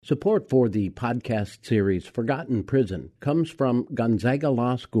Support for the podcast series Forgotten Prison comes from Gonzaga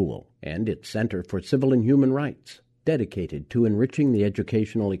Law School and its Center for Civil and Human Rights, dedicated to enriching the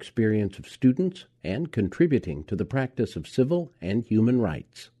educational experience of students and contributing to the practice of civil and human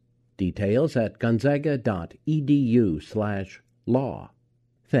rights. Details at gonzaga.edu/law.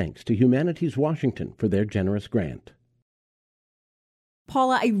 Thanks to Humanities Washington for their generous grant.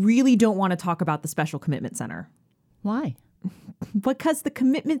 Paula, I really don't want to talk about the Special Commitment Center. Why? Because the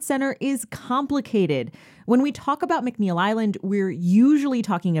Commitment Center is complicated. When we talk about McNeil Island, we're usually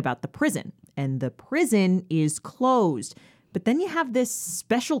talking about the prison, and the prison is closed. But then you have this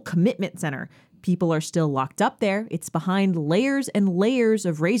Special Commitment Center. People are still locked up there. It's behind layers and layers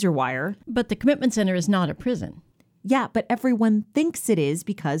of razor wire. But the Commitment Center is not a prison. Yeah, but everyone thinks it is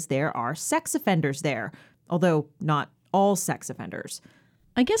because there are sex offenders there, although not all sex offenders.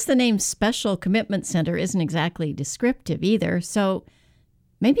 I guess the name Special Commitment Center isn't exactly descriptive either, so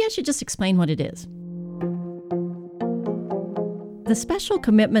maybe I should just explain what it is. The Special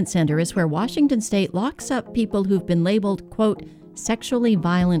Commitment Center is where Washington State locks up people who've been labeled, quote, sexually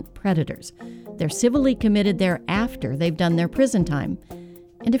violent predators. They're civilly committed there after they've done their prison time.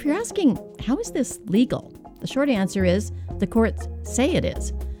 And if you're asking, how is this legal? The short answer is, the courts say it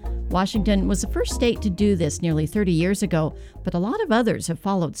is. Washington was the first state to do this nearly 30 years ago, but a lot of others have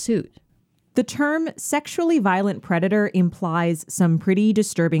followed suit. The term sexually violent predator implies some pretty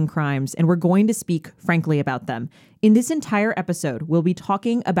disturbing crimes, and we're going to speak frankly about them. In this entire episode, we'll be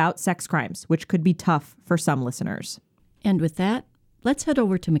talking about sex crimes, which could be tough for some listeners. And with that, let's head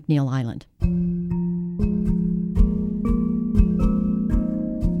over to McNeil Island.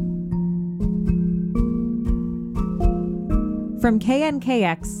 From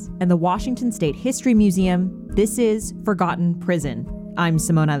KNKX and the Washington State History Museum, this is Forgotten Prison. I'm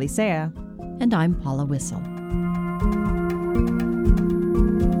Simona Licea. And I'm Paula Wissel.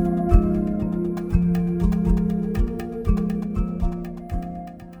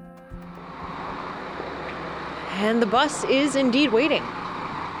 And the bus is indeed waiting.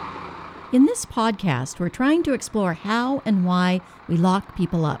 In this podcast, we're trying to explore how and why we lock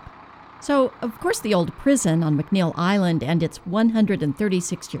people up. So, of course, the old prison on McNeil Island and its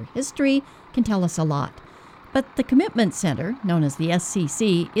 136-year history can tell us a lot. But the Commitment Center, known as the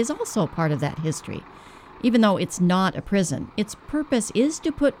SCC, is also part of that history. Even though it's not a prison, its purpose is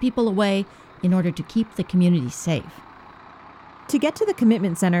to put people away in order to keep the community safe. To get to the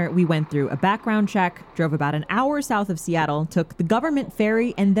Commitment Center, we went through a background check, drove about an hour south of Seattle, took the government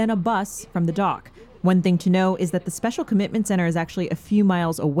ferry, and then a bus from the dock. One thing to know is that the Special Commitment Center is actually a few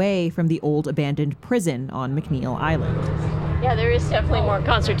miles away from the old abandoned prison on McNeil Island. Yeah, there is definitely more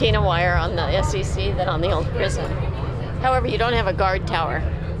concertina wire on the SCC than on the old prison. However, you don't have a guard tower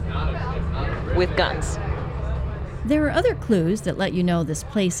with guns. There are other clues that let you know this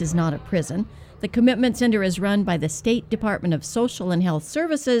place is not a prison. The Commitment Center is run by the State Department of Social and Health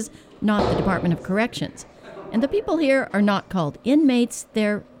Services, not the Department of Corrections. And the people here are not called inmates,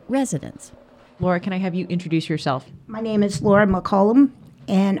 they're residents. Laura, can I have you introduce yourself? My name is Laura McCollum,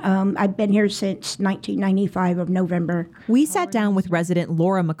 and I've been here since 1995 of November. We sat down with resident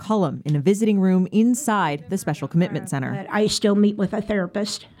Laura McCollum in a visiting room inside the Special Commitment Center. But I still meet with a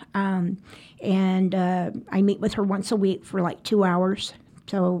therapist, and I meet with her once a week for like 2 hours.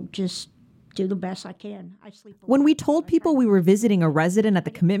 So just do the best I can. I sleep. When we told people we were visiting a resident at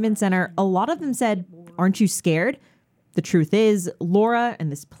the Commitment Center, a lot of them said, "Aren't you scared?" The truth is, Laura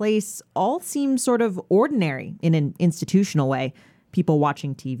and this place all seem sort of ordinary in an institutional way. People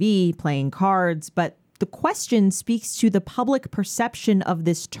watching TV, playing cards, but the question speaks to the public perception of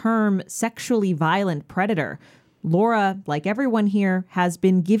this term sexually violent predator. Laura, like everyone here, has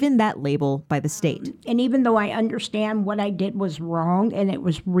been given that label by the state. And even though I understand what I did was wrong and it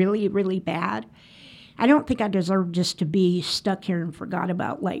was really, really bad, I don't think I deserve just to be stuck here and forgot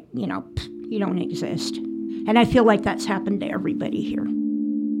about, like, you don't exist. And I feel like that's happened to everybody here.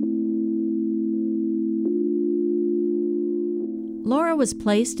 Laura was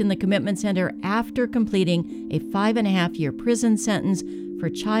placed in the Commitment Center after completing a 5.5-year prison sentence for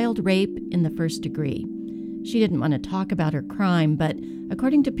child rape in the first degree. She didn't want to talk about her crime, but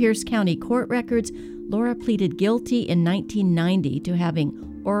according to Pierce County court records, Laura pleaded guilty in 1990 to having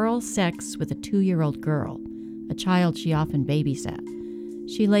oral sex with a 2-year-old girl, a child she often babysat.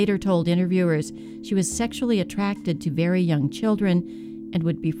 She later told interviewers she was sexually attracted to very young children and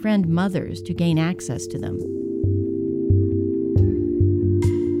would befriend mothers to gain access to them.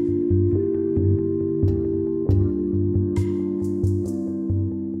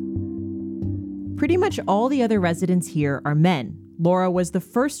 Pretty much all the other residents here are men. Laura was the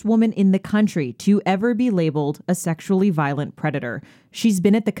first woman in the country to ever be labeled a sexually violent predator. She's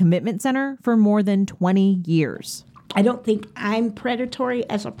been at the Commitment Center for more than 20 years. I don't think I'm predatory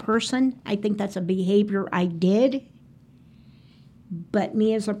as a person. I think that's a behavior I did. But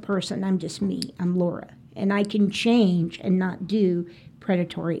me as a person, I'm just me. I'm Laura. And I can change and not do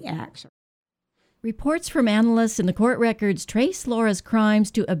predatory acts. Reports from analysts in the court records trace Laura's crimes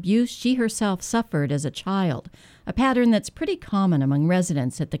to abuse she herself suffered as a child, a pattern that's pretty common among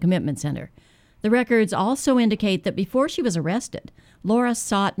residents at the Commitment Center. The records also indicate that before she was arrested, Laura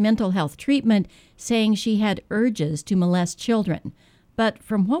sought mental health treatment, saying she had urges to molest children. But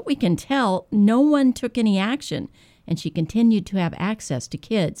from what we can tell, no one took any action, and she continued to have access to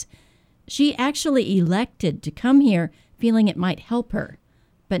kids. She actually elected to come here, feeling it might help her.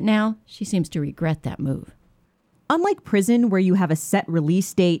 But now she seems to regret that move. Unlike prison, where you have a set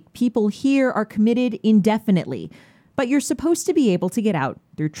release date, people here are committed indefinitely. But you're supposed to be able to get out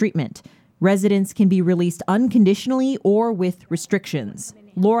through treatment. Residents can be released unconditionally or with restrictions.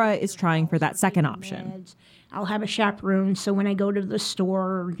 Laura is trying for that second option. I'll have a chaperone, so when I go to the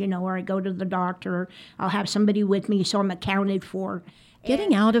store, or I go to the doctor, I'll have somebody with me so I'm accounted for.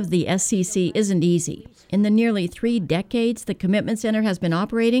 Getting out of the SCC isn't easy. In the nearly 3 decades the Commitment Center has been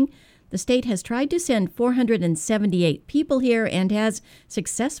operating, the state has tried to send 478 people here and has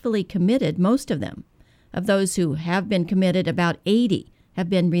successfully committed most of them. Of those who have been committed, about 80 have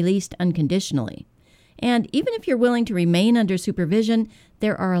been released unconditionally. And even if you're willing to remain under supervision,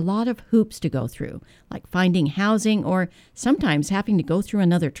 there are a lot of hoops to go through, like finding housing or sometimes having to go through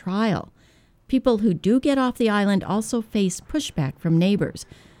another trial. People who do get off the island also face pushback from neighbors.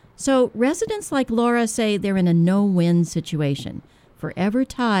 So residents like Laura say they're in a no-win situation, forever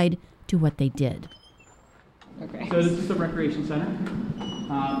tied to what they did. Okay. So this is the recreation center.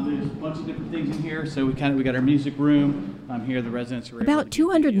 There's a bunch of different things in here. So we got our music room. Here the residents are about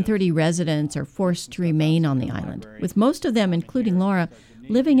 230 residents are forced to remain on the island, with most of them, including Laura,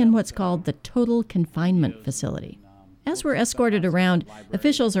 living in what's called the Total Confinement Facility. As we're escorted around,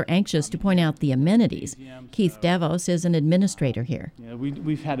 officials are anxious to point out the amenities. Keith Devos is an administrator here. Yeah,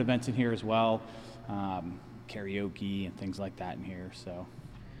 we've had events in here as well, karaoke and things like that in here. So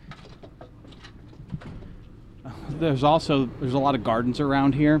there's a lot of gardens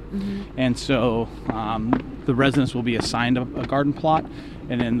around here, and so the residents will be assigned a garden plot,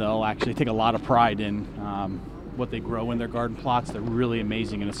 and then they'll actually take a lot of pride in what they grow in their garden plots. They're really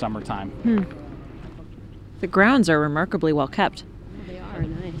amazing in the summertime. The grounds are remarkably well kept. They are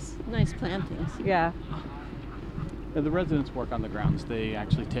nice plantings. Yeah. The residents work on the grounds. They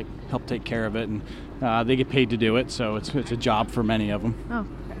actually help take care of it, and they get paid to do it, so it's a job for many of them. Oh.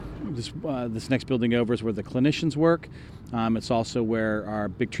 This next building over is where the clinicians work. It's also where our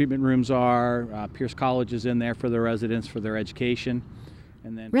big treatment rooms are. Pierce College is in there for the residents for their education.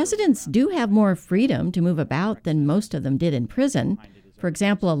 And then residents do have more freedom to move about than most of them did in prison. For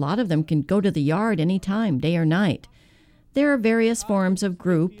example, a lot of them can go to the yard anytime, day or night. There are various forms of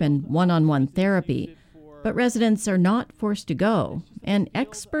group and one-on-one therapy, but residents are not forced to go, and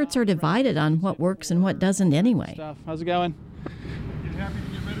experts are divided on what works and what doesn't anyway. How's it going? You happy to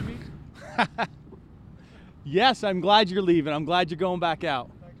get rid of me? Yes, I'm glad you're leaving. I'm glad you're going back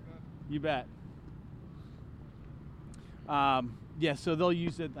out. Thanks, man. You bet. Yeah, so they'll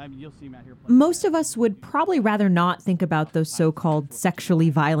use it. You'll see Matt here. Most of us would probably rather not think about those so-called sexually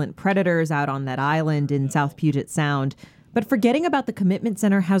violent predators out on that island in South Puget Sound. But forgetting about the Commitment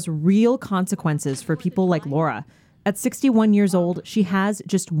Center has real consequences for people like Laura. At 61 years old, she has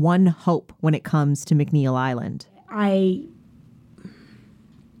just one hope when it comes to McNeil Island. I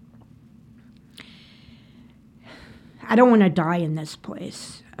don't want to die in this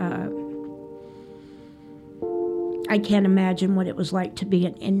place. I can't imagine what it was like to be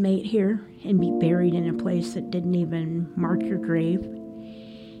an inmate here and be buried in a place that didn't even mark your grave.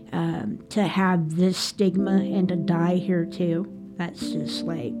 To have this stigma and to die here too, that's just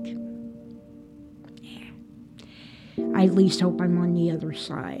like, yeah. I at least hope I'm on the other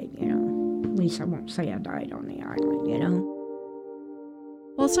side, At least I won't say I died on the island,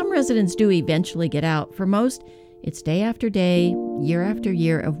 While some residents do eventually get out, for most, it's day after day, year after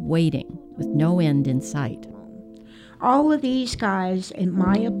year of waiting with no end in sight. All of these guys, in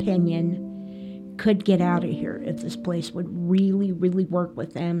my opinion, could get out of here if this place would really, really work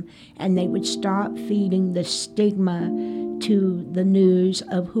with them, and they would stop feeding the stigma to the news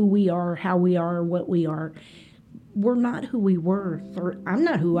of who we are, how we are, what we are. We're not who we were. I'm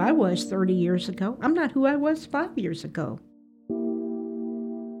not who I was 30 years ago. I'm not who I was 5 years ago.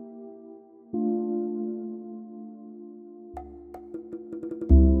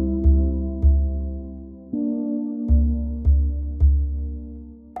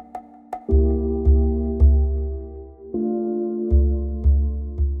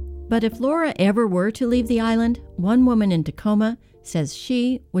 But if Laura ever were to leave the island, one woman in Tacoma says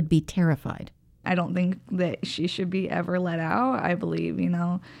she would be terrified. I don't think that she should be ever let out. I believe,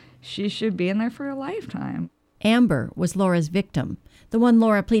 she should be in there for a lifetime. Amber was Laura's victim, the one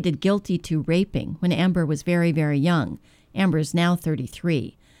Laura pleaded guilty to raping when Amber was very, very young. Amber is now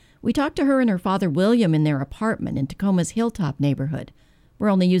 33. We talked to her and her father William in their apartment in Tacoma's Hilltop neighborhood. We're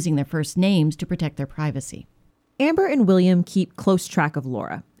only using their first names to protect their privacy. Amber and William keep close track of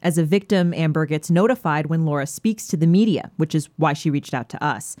Laura. As a victim, Amber gets notified when Laura speaks to the media, which is why she reached out to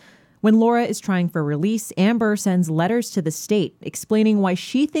us. When Laura is trying for release, Amber sends letters to the state explaining why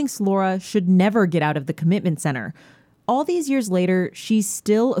she thinks Laura should never get out of the commitment center. All these years later, she's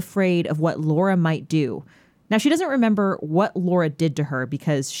still afraid of what Laura might do. Now, she doesn't remember what Laura did to her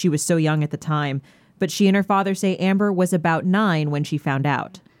because she was so young at the time, but she and her father say Amber was about 9 when she found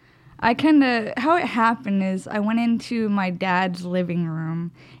out. How it happened is I went into my dad's living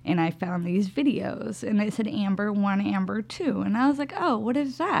room and I found these videos and it said Amber 1, Amber 2. And I was like, oh, what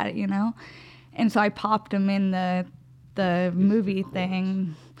is that, And so I popped them in the movie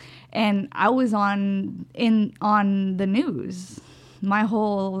thing and I was on the news. My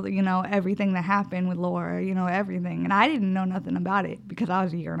whole, everything that happened with Laura, everything. And I didn't know nothing about it because I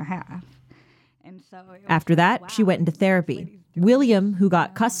was a year and a half. And so after that, she went into therapy. William, who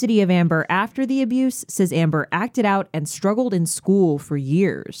got custody of Amber after the abuse, says Amber acted out and struggled in school for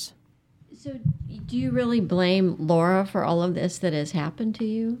years. So do you really blame Laura for all of this that has happened to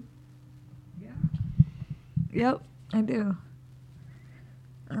you? Yeah. Yep, I do.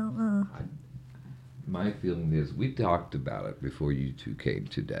 I don't know. My feeling is we talked about it before you two came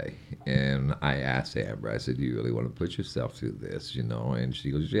today. And I asked Amber, I said, do you really want to put yourself through this, And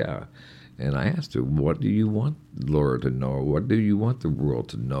she goes, yeah. And I asked her, what do you want Laura to know? Or what do you want the world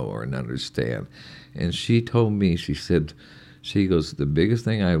to know or understand? And she told me, she goes, the biggest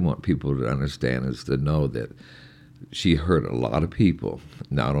thing I want people to understand is to know that she hurt a lot of people,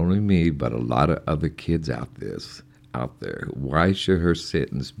 not only me, but a lot of other kids out there. Why should her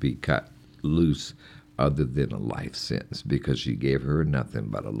sentence be cut loose other than a life sentence? Because she gave her nothing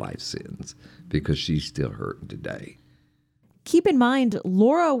but a life sentence, because she's still hurting today. Keep in mind,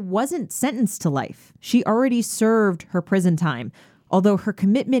 Laura wasn't sentenced to life. She already served her prison time. Although her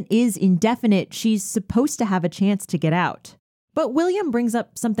commitment is indefinite, she's supposed to have a chance to get out. But William brings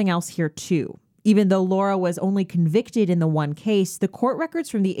up something else here too. Even though Laura was only convicted in the one case, the court records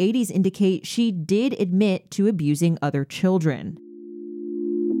from the 80s indicate she did admit to abusing other children.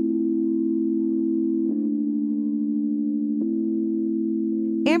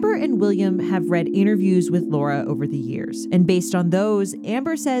 Amber and William have read interviews with Laura over the years, and based on those,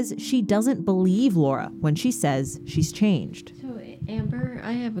 Amber says she doesn't believe Laura when she says she's changed. So, Amber,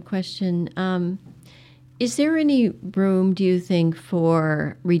 I have a question. Is there any room, do you think,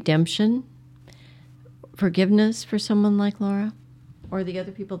 for redemption, forgiveness for someone like Laura, or the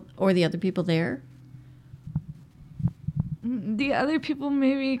other people there? The other people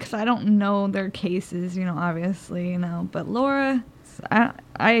maybe, because I don't know their cases, obviously, but Laura,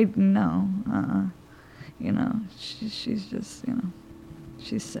 I know, she's just,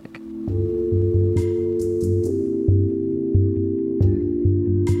 she's sick.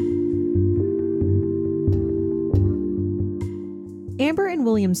 Amber and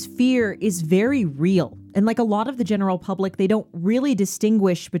William's fear is very real. And like a lot of the general public, they don't really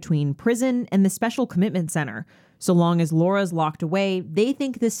distinguish between prison and the special commitment center. So long as Laura's locked away, they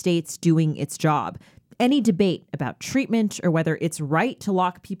think the state's doing its job. Any debate about treatment or whether it's right to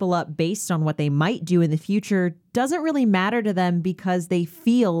lock people up based on what they might do in the future doesn't really matter to them because they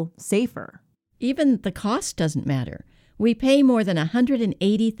feel safer. Even the cost doesn't matter. We pay more than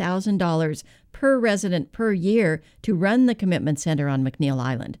 $180,000 per resident per year to run the commitment center on McNeil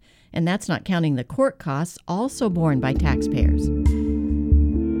Island. And that's not counting the court costs also borne by taxpayers.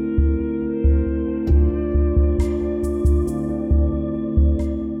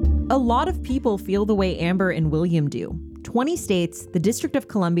 A lot of people feel the way Amber and William do. 20 states, the District of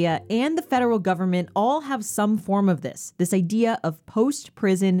Columbia, and the federal government all have some form of this idea of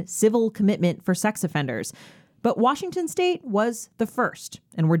post-prison civil commitment for sex offenders. But Washington State was the first,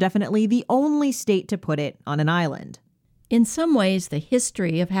 and we're definitely the only state to put it on an island. In some ways, the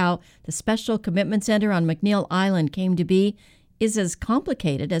history of how the Special Commitment Center on McNeil Island came to be is as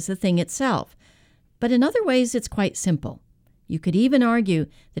complicated as the thing itself. But in other ways, it's quite simple. You could even argue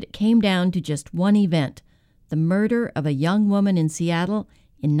that it came down to just one event, the murder of a young woman in Seattle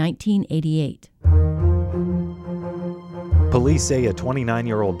in 1988. Police say a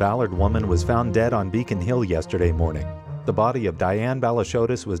 29-year-old Ballard woman was found dead on Beacon Hill yesterday morning. The body of Diane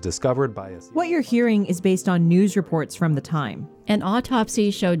Balashotis was discovered by a... What you're hearing is based on news reports from the time. An autopsy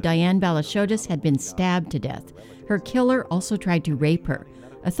showed Diane Balashotis had been stabbed to death. Her killer also tried to rape her.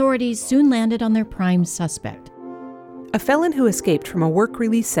 Authorities soon landed on their prime suspect. A felon who escaped from a work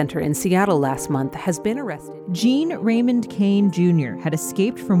release center in Seattle last month has been arrested. Gene Raymond Cain Jr. had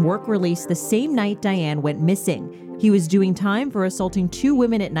escaped from work release the same night Diane went missing. He was doing time for assaulting 2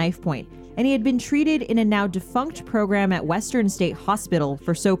 women at knife point, and he had been treated in a now defunct program at Western State Hospital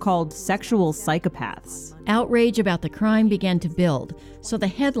for so-called sexual psychopaths. Outrage about the crime began to build, so the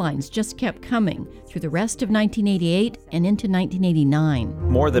headlines just kept coming through the rest of 1988 and into 1989.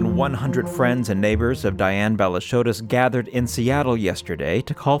 More than 100 friends and neighbors of Diane Balashotis gathered in Seattle yesterday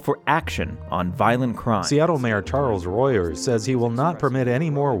to call for action on violent crime. Seattle Mayor Charles Royer says he will not permit any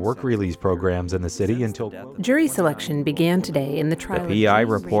more work release programs in the city until... Jury selection began today in the trial. The PI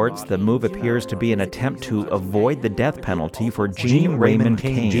reports the move appears to be an attempt to avoid the death penalty for Gene Raymond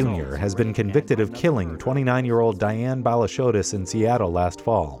Cain Jr. has been convicted of killing 29-year-old Diane Balashotis in Seattle last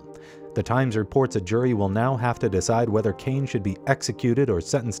fall. The Times reports a jury will now have to decide whether Cain should be executed or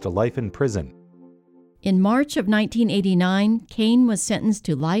sentenced to life in prison. In March of 1989, Cain was sentenced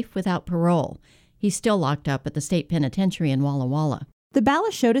to life without parole. He's still locked up at the state penitentiary in Walla Walla. The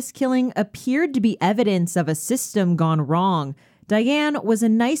Balashotis killing appeared to be evidence of a system gone wrong. Diane was a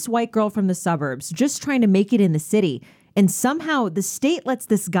nice white girl from the suburbs, just trying to make it in the city. And somehow the state lets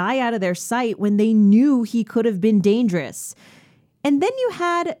this guy out of their sight when they knew he could have been dangerous. And then you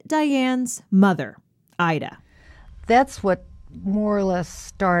had Diane's mother, Ida. That's what more or less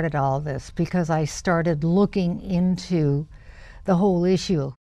started all this, because I started looking into the whole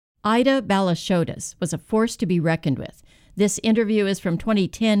issue. Ida Balashotis was a force to be reckoned with. This interview is from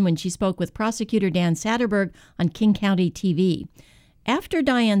 2010 when she spoke with prosecutor Dan Satterberg on King County TV. After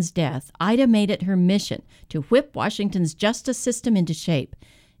Diane's death, Ida made it her mission to whip Washington's justice system into shape.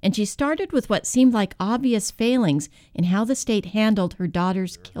 And she started with what seemed like obvious failings in how the state handled her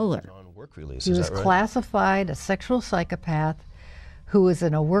daughter's killer. He was classified a sexual psychopath who was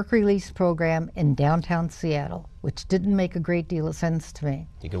in a work release program in downtown Seattle, which didn't make a great deal of sense to me.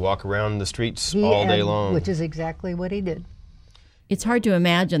 He could walk around the streets all day long. Which is exactly what he did. It's hard to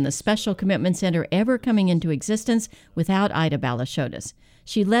imagine the Special Commitment Center ever coming into existence without Ida Balashotis.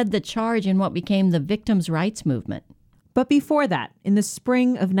 She led the charge in what became the victims' rights movement. But before that, in the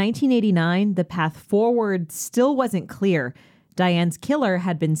spring of 1989, the path forward still wasn't clear. Diane's killer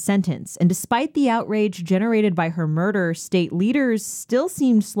had been sentenced, and despite the outrage generated by her murder, state leaders still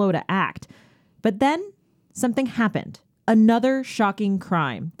seemed slow to act. But then, something happened. Another shocking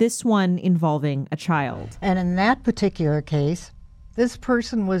crime, this one involving a child. And in that particular case, this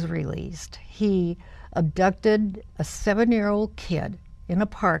person was released. He abducted a 7-year-old kid in a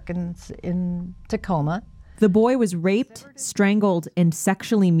park in Tacoma. The boy was raped, strangled, and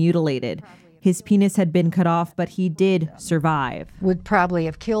sexually mutilated. His penis had been cut off, but he did survive. Would probably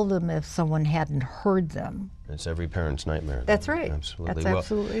have killed him if someone hadn't heard them. It's every parent's nightmare. That's right. Absolutely. That's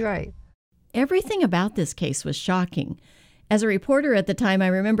absolutely right. Everything about this case was shocking. As a reporter at the time, I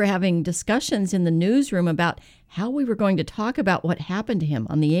remember having discussions in the newsroom about how we were going to talk about what happened to him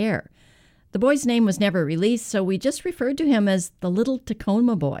on the air. The boy's name was never released, so we just referred to him as the little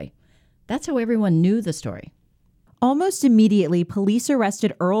Tacoma boy. That's how everyone knew the story. Almost immediately, police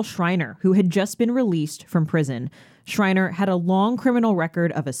arrested Earl Schreiner, who had just been released from prison. Schreiner had a long criminal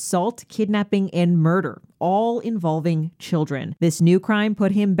record of assault, kidnapping, and murder, all involving children. This new crime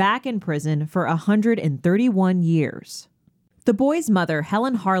put him back in prison for 131 years. The boy's mother,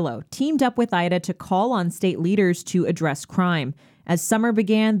 Helen Harlow, teamed up with Ida to call on state leaders to address crime. As summer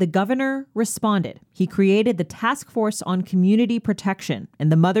began, the governor responded. He created the Task Force on Community Protection,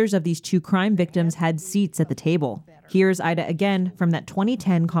 and the mothers of these 2 crime victims had seats at the table. Here's Ida again from that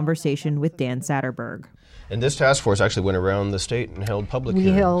 2010 conversation with Dan Satterberg. And this task force actually went around the state and held public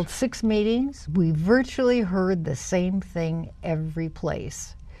hearings. We held 6 meetings. We virtually heard the same thing every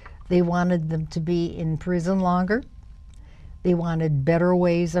place. They wanted them to be in prison longer. They wanted better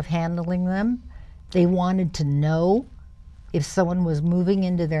ways of handling them. They wanted to know if someone was moving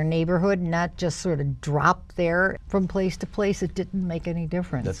into their neighborhood, not just sort of drop there from place to place. It didn't make any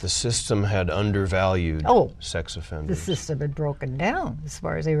difference. That the system had undervalued sex offenders. The system had broken down as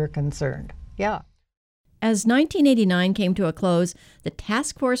far as they were concerned. Yeah. As 1989 came to a close, the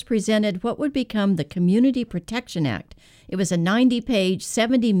task force presented what would become the Community Protection Act. It was a 90-page,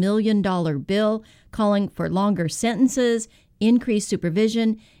 $70 million bill calling for longer sentences, increased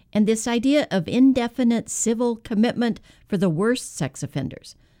supervision, and this idea of indefinite civil commitment for the worst sex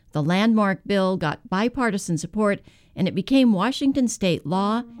offenders. The landmark bill got bipartisan support, and it became Washington state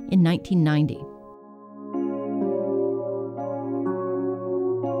law in 1990.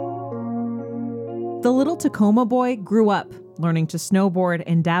 The little Tacoma boy grew up learning to snowboard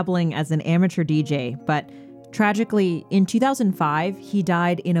and dabbling as an amateur DJ, but tragically, in 2005, he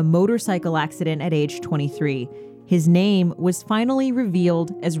died in a motorcycle accident at age 23. His name was finally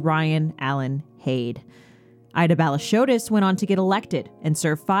revealed as Ryan Allen Hade. Ida Balashotis went on to get elected and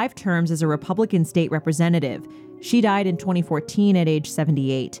serve 5 terms as a Republican state representative. She died in 2014 at age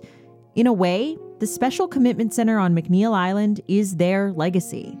 78. In a way, the Special Commitment Center on McNeil Island is their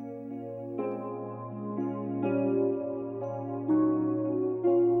legacy.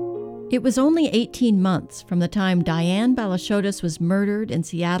 It was only 18 months from the time Diane Balashotis was murdered in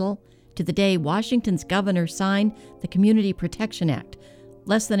Seattle to the day Washington's governor signed the Community Protection Act.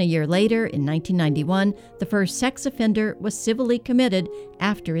 Less than a year later, in 1991, the first sex offender was civilly committed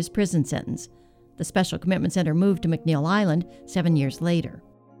after his prison sentence. The Special Commitment Center moved to McNeil Island 7 years later.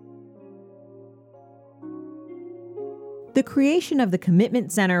 The creation of the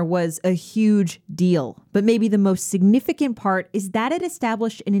Commitment Center was a huge deal, but maybe the most significant part is that it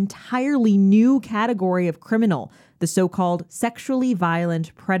established an entirely new category of criminal, the so-called sexually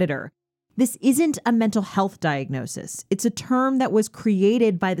violent predator. This isn't a mental health diagnosis. It's a term that was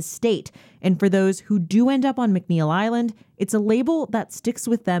created by the state, and for those who do end up on McNeil Island, it's a label that sticks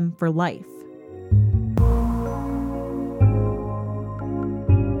with them for life.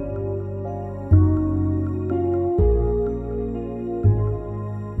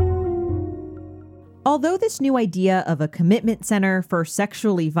 Although this new idea of a commitment center for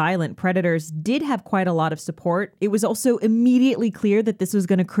sexually violent predators did have quite a lot of support, it was also immediately clear that this was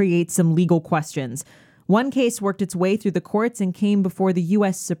going to create some legal questions. One case worked its way through the courts and came before the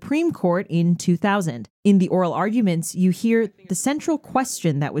U.S. Supreme Court in 2000. In the oral arguments, you hear the central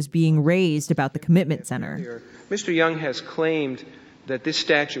question that was being raised about the commitment center. Mr. Young has claimed that this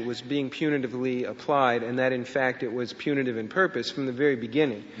statute was being punitively applied and that, in fact, it was punitive in purpose from the very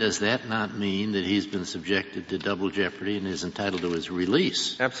beginning. Does that not mean that he's been subjected to double jeopardy and is entitled to his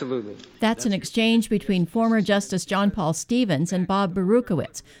release? Absolutely. That's an exchange between former Justice John Paul Stevens and Bob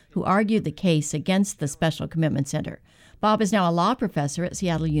Berukowitz, who argued the case against the Special Commitment Center. Bob is now a law professor at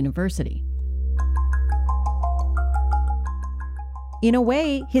Seattle University. In a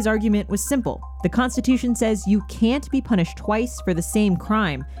way, his argument was simple. The Constitution says you can't be punished twice for the same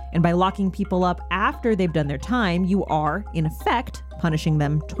crime, and by locking people up after they've done their time, you are, in effect, punishing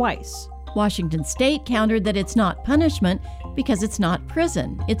them twice. Washington State countered that it's not punishment because it's not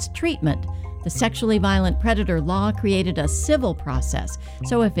prison, it's treatment. The sexually violent predator law created a civil process,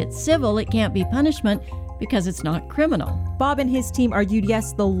 so if it's civil, it can't be punishment because it's not criminal. Bob and his team argued,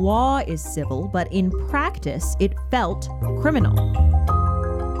 yes, the law is civil, but in practice, it felt criminal.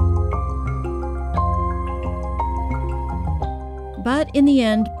 But in the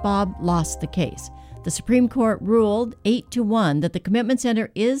end, Bob lost the case. The Supreme Court ruled 8-1 that the Commitment Center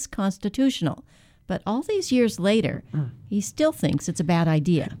is constitutional. But all these years later, he still thinks it's a bad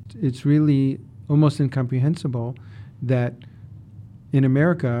idea. It's really almost incomprehensible that in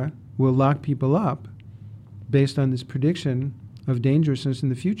America we'll lock people up based on this prediction of dangerousness in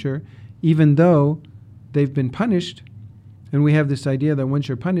the future, even though they've been punished. And we have this idea that once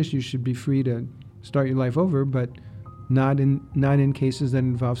you're punished, you should be free to start your life over, but not in cases that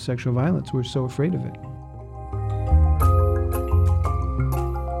involve sexual violence. We're so afraid of it.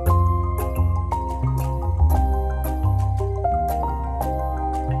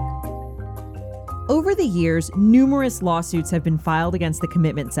 Over the years, numerous lawsuits have been filed against the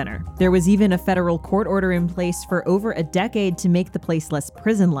Commitment Center. There was even a federal court order in place for over a decade to make the place less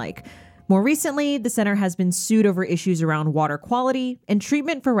prison-like. More recently, the center has been sued over issues around water quality and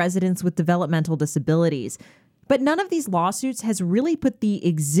treatment for residents with developmental disabilities. But none of these lawsuits has really put the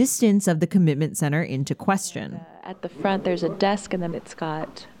existence of the Commitment Center into question. At the front, there's a desk, and then it's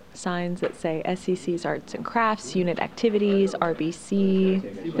got signs that say SCC's Arts and Crafts, Unit Activities,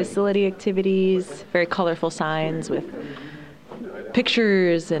 RBC, Facility Activities, very colorful signs with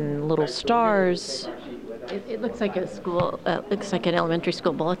pictures and little stars. It looks like a school, looks like an elementary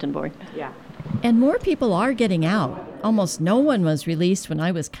school bulletin board. Yeah. And more people are getting out. Almost no one was released when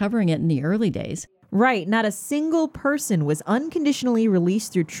I was covering it in the early days. Right, not a single person was unconditionally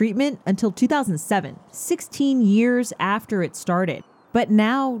released through treatment until 2007, 16 years after it started. But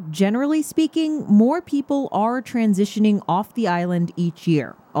now, generally speaking, more people are transitioning off the island each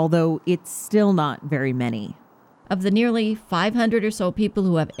year, although it's still not very many. Of the nearly 500 or so people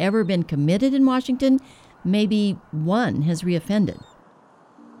who have ever been committed in Washington, maybe one has reoffended.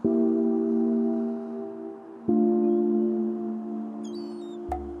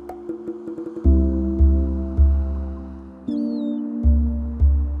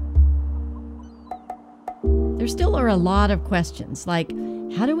 There still are a lot of questions, like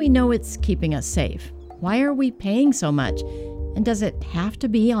How do we know it's keeping us safe? Why are we paying so much? And does it have to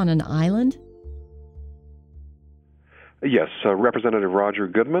be on an island? Yes, Representative Roger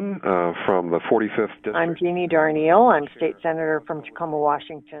Goodman from the 45th District. I'm Jeannie Darnielle. I'm state senator from Tacoma,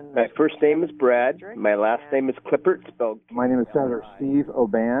 Washington. My first name is Brad. My last name is Clippert, spelled. My name is Senator Steve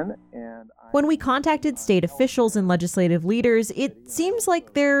Oban, and when we contacted state officials and legislative leaders, it seems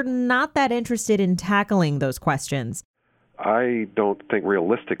like they're not that interested in tackling those questions. I don't think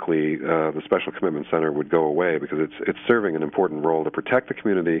realistically the Special Commitment Center would go away because it's serving an important role to protect the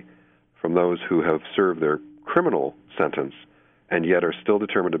community from those who have served their criminal sentence and yet are still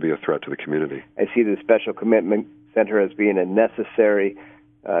determined to be a threat to the community. I see the Special Commitment Center as being a necessary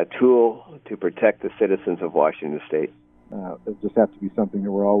tool to protect the citizens of Washington State. It just has to be something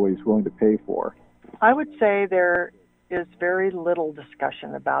that we're always willing to pay for. I would say there is very little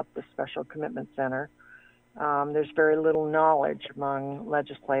discussion about the Special Commitment Center. There's very little knowledge among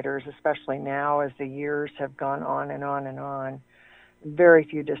legislators, especially now as the years have gone on and on and on. Very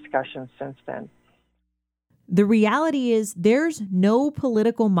few discussions since then. The reality is there's no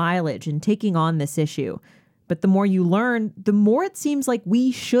political mileage in taking on this issue. But the more you learn, the more it seems like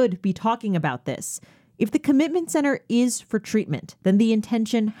we should be talking about this. If the commitment center is for treatment, then the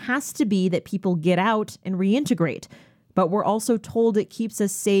intention has to be that people get out and reintegrate. But we're also told it keeps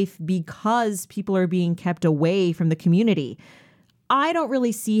us safe because people are being kept away from the community. I don't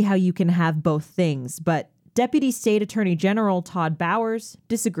really see how you can have both things, but Deputy State Attorney General Todd Bowers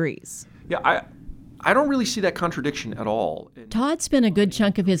disagrees. Yeah, I don't really see that contradiction at all. Todd spent a good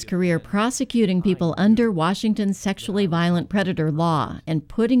chunk of his career prosecuting people under Washington's sexually violent predator law and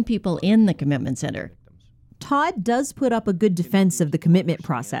putting people in the commitment center. Todd does put up a good defense of the commitment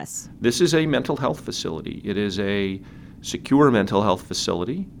process. This is a mental health facility. It is a secure mental health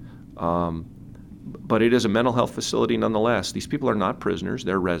facility, but it is a mental health facility nonetheless. These people are not prisoners.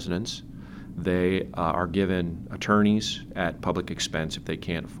 They're residents. They are given attorneys at public expense if they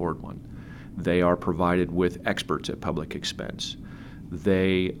can't afford one. They are provided with experts at public expense.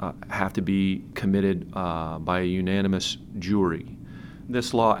 They have to be committed by a unanimous jury.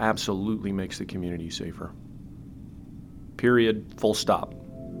 This law absolutely makes the community safer. Period. Full stop.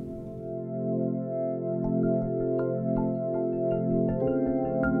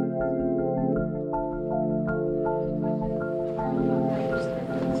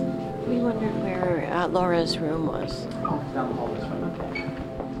 We wondered where Laura's room was.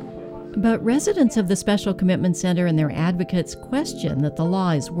 But residents of the Special Commitment Center and their advocates question that the law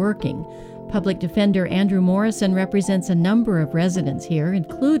is working. Public Defender Andrew Morrison represents a number of residents here,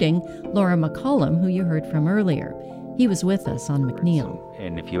 including Laura McCollum, who you heard from earlier. He was with us on McNeil.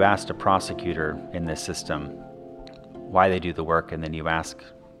 And if you asked a prosecutor in this system why they do the work, and then you ask,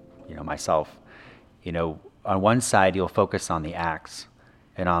 myself, on one side you'll focus on the acts,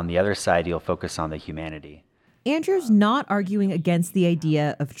 and on the other side you'll focus on the humanity. Andrew's not arguing against the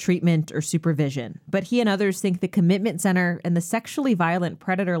idea of treatment or supervision, but he and others think the Commitment Center and the sexually violent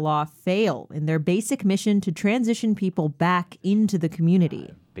predator law fail in their basic mission to transition people back into the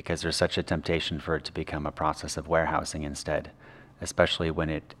community. Because there's such a temptation for it to become a process of warehousing instead, especially when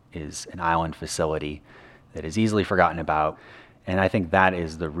it is an island facility that is easily forgotten about. And I think that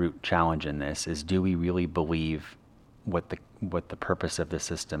is the root challenge in this, is do we really believe what the purpose of the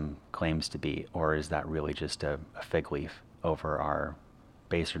system claims to be, or is that really just a fig leaf over our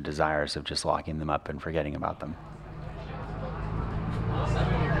baser desires of just locking them up and forgetting about them?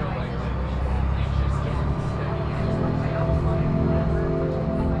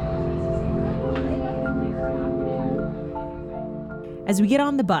 As we get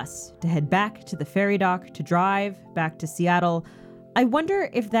on the bus to head back to the ferry dock to drive back to Seattle, I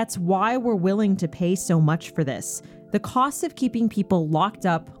wonder if that's why we're willing to pay so much for this. The cost of keeping people locked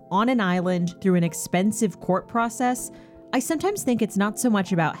up on an island through an expensive court process, I sometimes think it's not so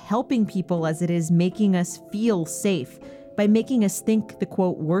much about helping people as it is making us feel safe, by making us think the,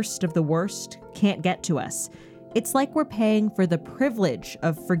 quote, worst of the worst can't get to us. It's like we're paying for the privilege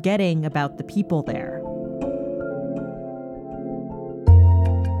of forgetting about the people there.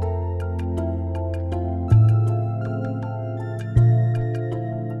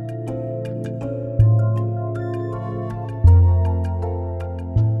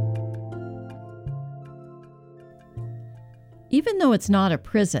 Even though it's not a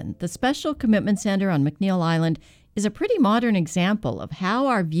prison, the Special Commitment Center on McNeil Island is a pretty modern example of how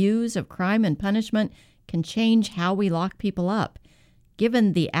our views of crime and punishment can change how we lock people up.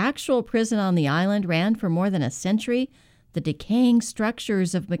 Given the actual prison on the island ran for more than a century, the decaying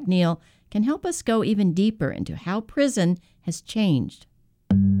structures of McNeil can help us go even deeper into how prison has changed.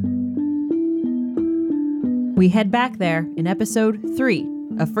 We head back there in episode 3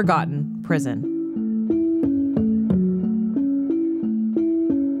 of Forgotten Prison.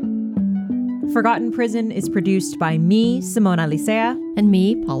 Forgotten Prison is produced by me, Simona Licea. And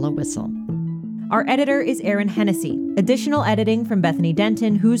me, Paula Whistle. Our editor is Aaron Hennessy. Additional editing from Bethany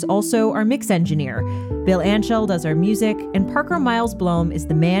Denton, who's also our mix engineer. Bill Anshel does our music, and Parker Miles Blom is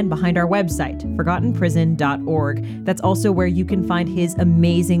the man behind our website, ForgottenPrison.org. That's also where you can find his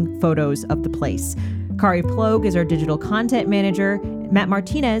amazing photos of the place. Kari Plogue is our digital content manager. Matt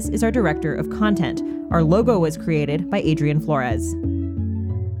Martinez is our director of content. Our logo was created by Adrian Flores.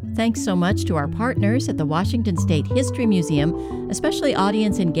 Thanks so much to our partners at the Washington State History Museum, especially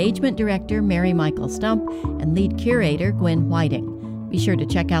Audience Engagement Director Mary Michael Stump and Lead Curator Gwen Whiting. Be sure to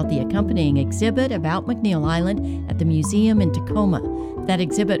check out the accompanying exhibit about McNeil Island at the museum in Tacoma. That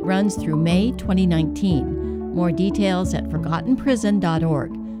exhibit runs through May 2019. More details at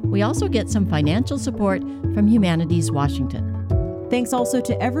ForgottenPrison.org. We also get some financial support from Humanities Washington. Thanks also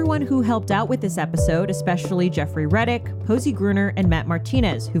to everyone who helped out with this episode, especially Jeffrey Reddick, Posey Gruner, and Matt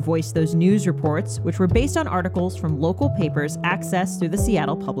Martinez, who voiced those news reports, which were based on articles from local papers accessed through the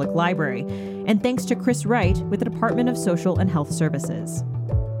Seattle Public Library. And thanks to Chris Wright with the Department of Social and Health Services.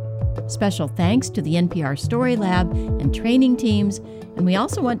 Special thanks to the NPR Story Lab and training teams, and we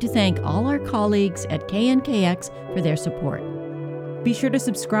also want to thank all our colleagues at KNKX for their support. Be sure to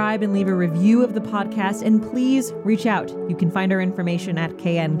subscribe and leave a review of the podcast, and please reach out. You can find our information at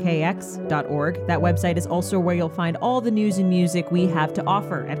knkx.org. That website is also where you'll find all the news and music we have to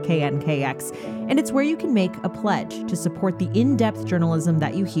offer at KNKX, and it's where you can make a pledge to support the in-depth journalism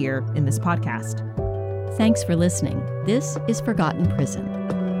that you hear in this podcast. Thanks for listening. This is Forgotten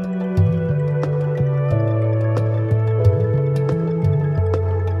Prison.